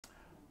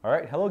All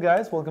right, hello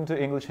guys, welcome to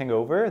English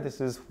Hangover.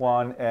 This is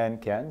Juan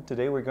and Ken.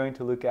 Today we're going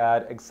to look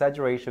at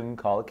exaggeration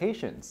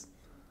collocations.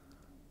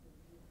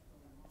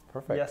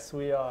 Perfect. Yes,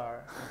 we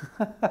are.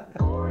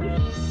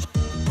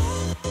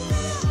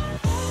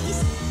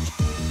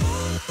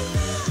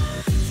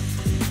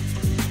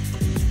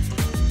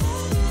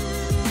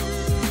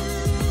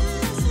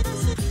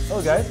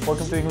 Hello guys,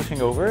 welcome to English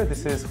Hangover.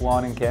 This is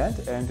Juan and Ken,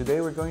 and today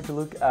we're going to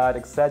look at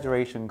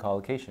exaggeration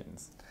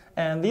collocations.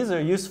 And these are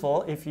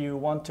useful if you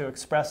want to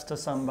express to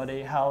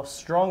somebody how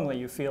strongly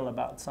you feel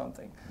about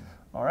something.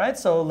 All right,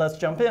 so let's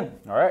jump in.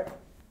 All right.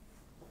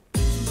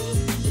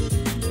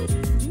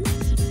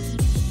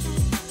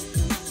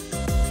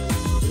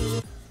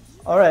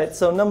 All right,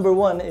 so number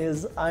one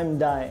is I'm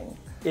dying.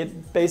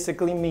 It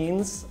basically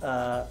means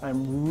I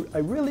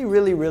really,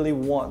 really, really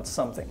want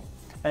something.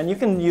 And you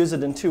can use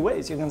it in two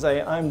ways. You can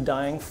say I'm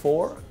dying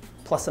for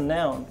plus a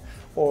noun,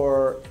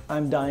 or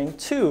I'm dying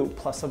to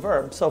plus a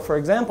verb. So for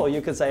example,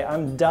 you could say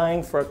I'm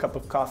dying for a cup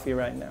of coffee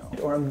right now,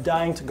 or I'm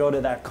dying to go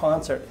to that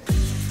concert.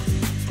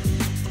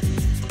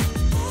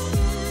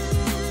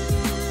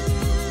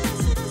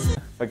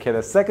 Okay,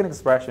 the second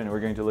expression we're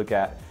going to look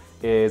at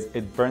is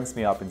it burns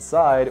me up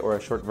inside, or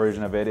a short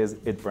version of it is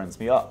it burns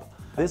me up.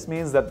 This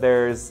means that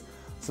there's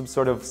some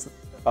sort of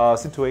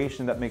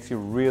situation that makes you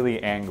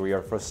really angry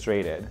or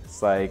frustrated.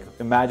 It's like,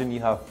 imagine you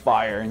have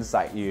fire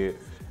inside you,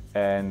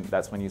 and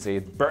that's when you say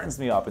it burns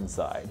me up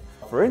inside.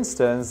 For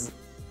instance,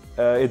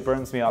 it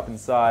burns me up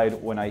inside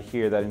when I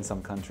hear that in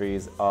some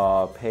countries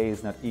pay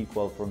is not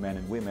equal for men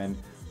and women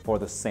for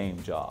the same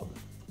job.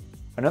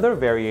 Another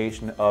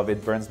variation of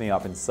it burns me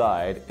up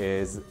inside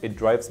is it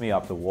drives me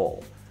up the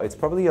wall. It's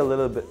probably a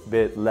little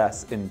bit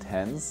less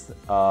intense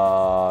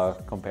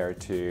compared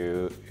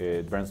to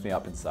it burns me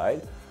up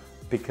inside,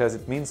 because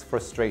it means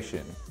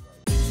frustration.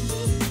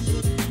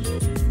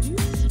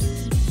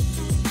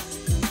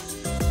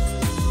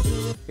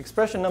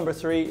 Expression number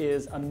three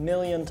is a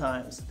million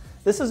times.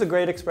 This is a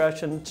great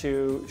expression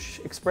to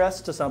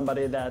express to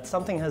somebody that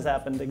something has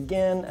happened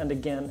again and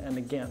again and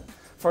again.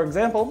 For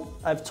example,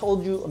 I've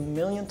told you a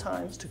million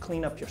times to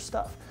clean up your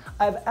stuff.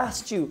 I've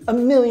asked you a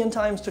million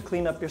times to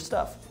clean up your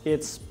stuff.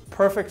 It's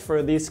perfect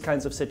for these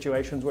kinds of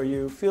situations where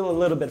you feel a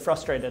little bit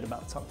frustrated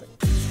about something.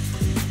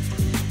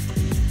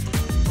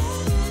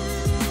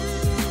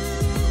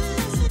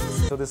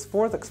 So this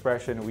fourth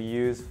expression we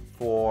use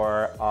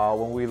for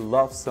when we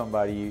love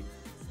somebody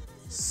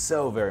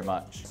so very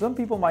much. Some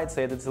people might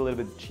say that it's a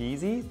little bit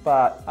cheesy,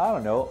 but I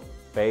don't know.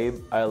 Babe,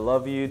 I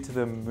love you to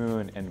the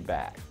moon and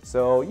back.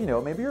 So, you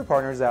know, maybe your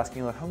partner is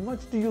asking, like, how much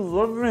do you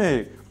love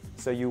me?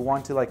 So you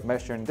want to like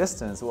measure in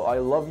distance. Well, I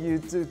love you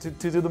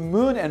to the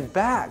moon and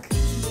back.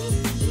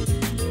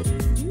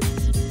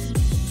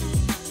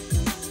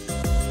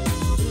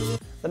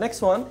 The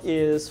next one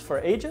is for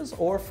ages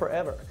or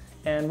forever.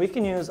 And we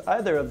can use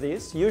either of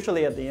these,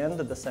 usually at the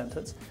end of the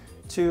sentence,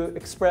 to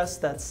express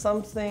that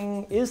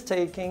something is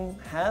taking,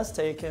 has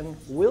taken,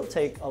 will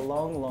take a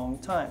long, long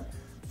time.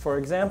 For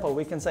example,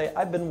 we can say,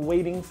 I've been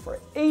waiting for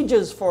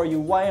ages for you.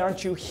 Why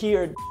aren't you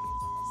here?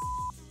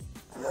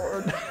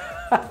 Lord.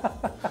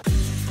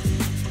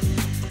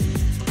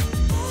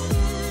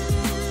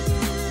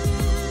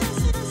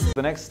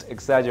 The next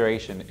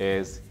exaggeration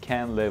is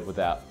can live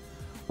without.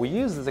 We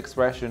use this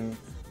expression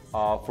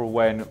for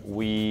when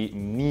we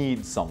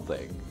need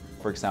something.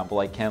 For example,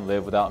 I can't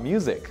live without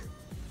music.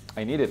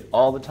 I need it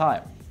all the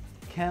time.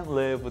 Can't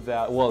live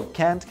without, well,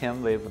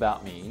 can't live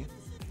without me.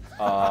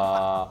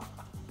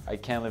 I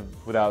can't live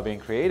without being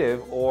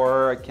creative,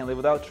 or I can't live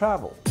without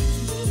travel.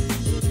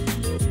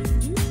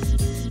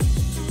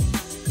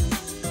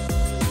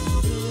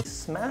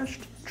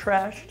 Smashed,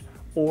 trashed,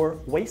 or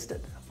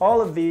wasted. All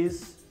of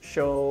these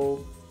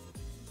show...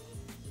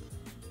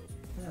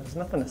 Yeah, there's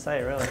nothing to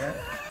say really,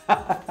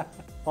 right?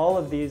 All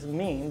of these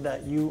mean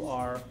that you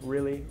are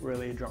really,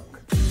 really drunk.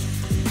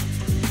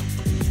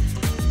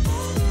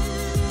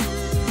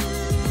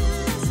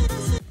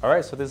 All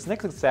right, so this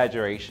next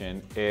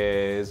exaggeration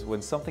is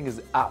when something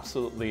is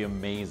absolutely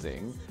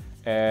amazing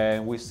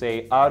and we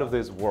say out of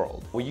this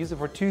world. We use it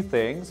for two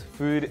things,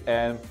 food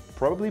and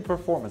probably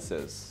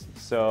performances.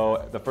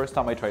 So the first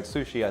time I tried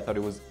sushi, I thought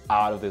it was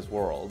out of this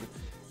world.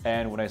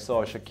 And when I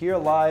saw Shakira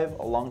live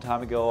a long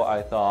time ago,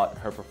 I thought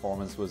her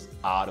performance was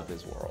out of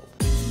this world.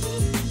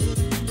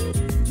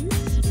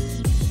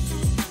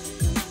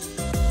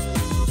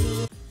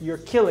 You're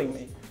killing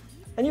me.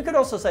 And you could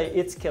also say,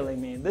 it's killing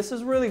me. This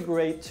is really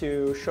great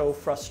to show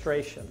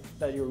frustration,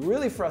 that you're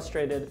really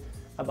frustrated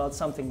about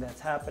something that's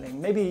happening.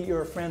 Maybe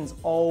your friend's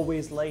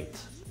always late.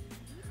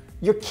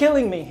 You're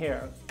killing me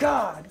here.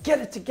 God, get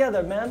it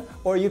together, man.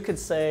 Or you could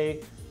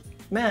say,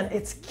 man,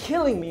 it's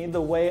killing me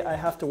the way I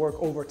have to work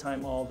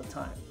overtime all the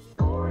time.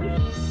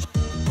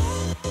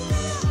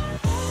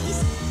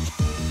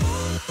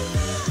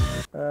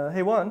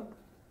 Hey, Juan.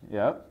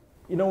 Yep.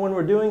 You know, when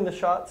we're doing the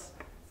shots,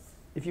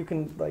 if you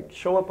can like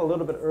show up a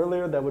little bit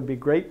earlier, that would be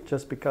great,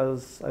 just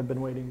because I've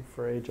been waiting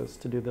for ages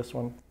to do this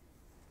one.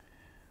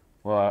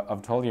 Well,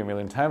 I've told you a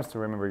million times to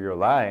remember your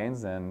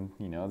lines, and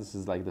you know, this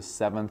is like the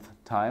 7th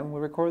time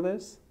we record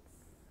this.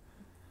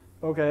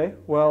 Okay,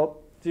 well,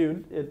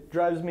 dude, it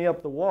drives me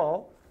up the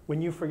wall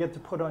when you forget to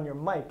put on your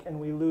mic and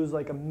we lose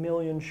like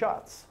 1,000,000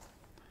 shots.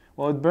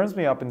 Well, it burns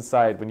me up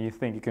inside when you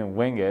think you can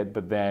wing it,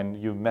 but then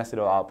you mess it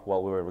up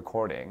while we were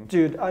recording.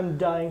 Dude, I'm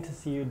dying to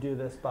see you do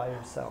this by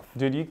yourself.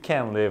 Dude, you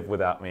can't live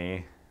without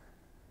me.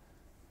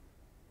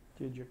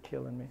 Dude, you're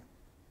killing me.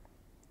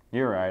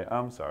 You're right.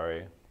 I'm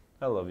sorry.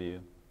 I love you.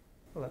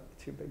 I love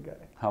you too, big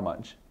guy. How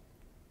much?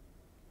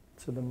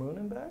 To the moon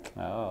and back?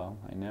 Oh,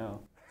 I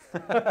know.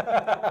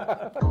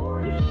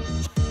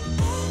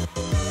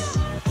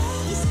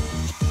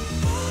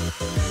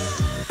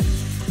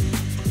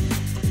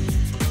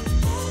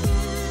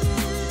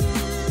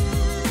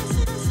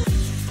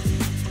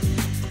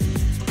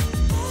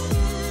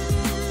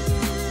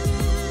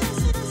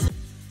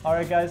 All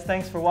right, guys,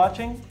 thanks for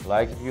watching.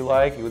 Like if you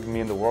like, it would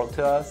mean the world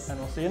to us. And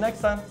we'll see you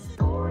next time.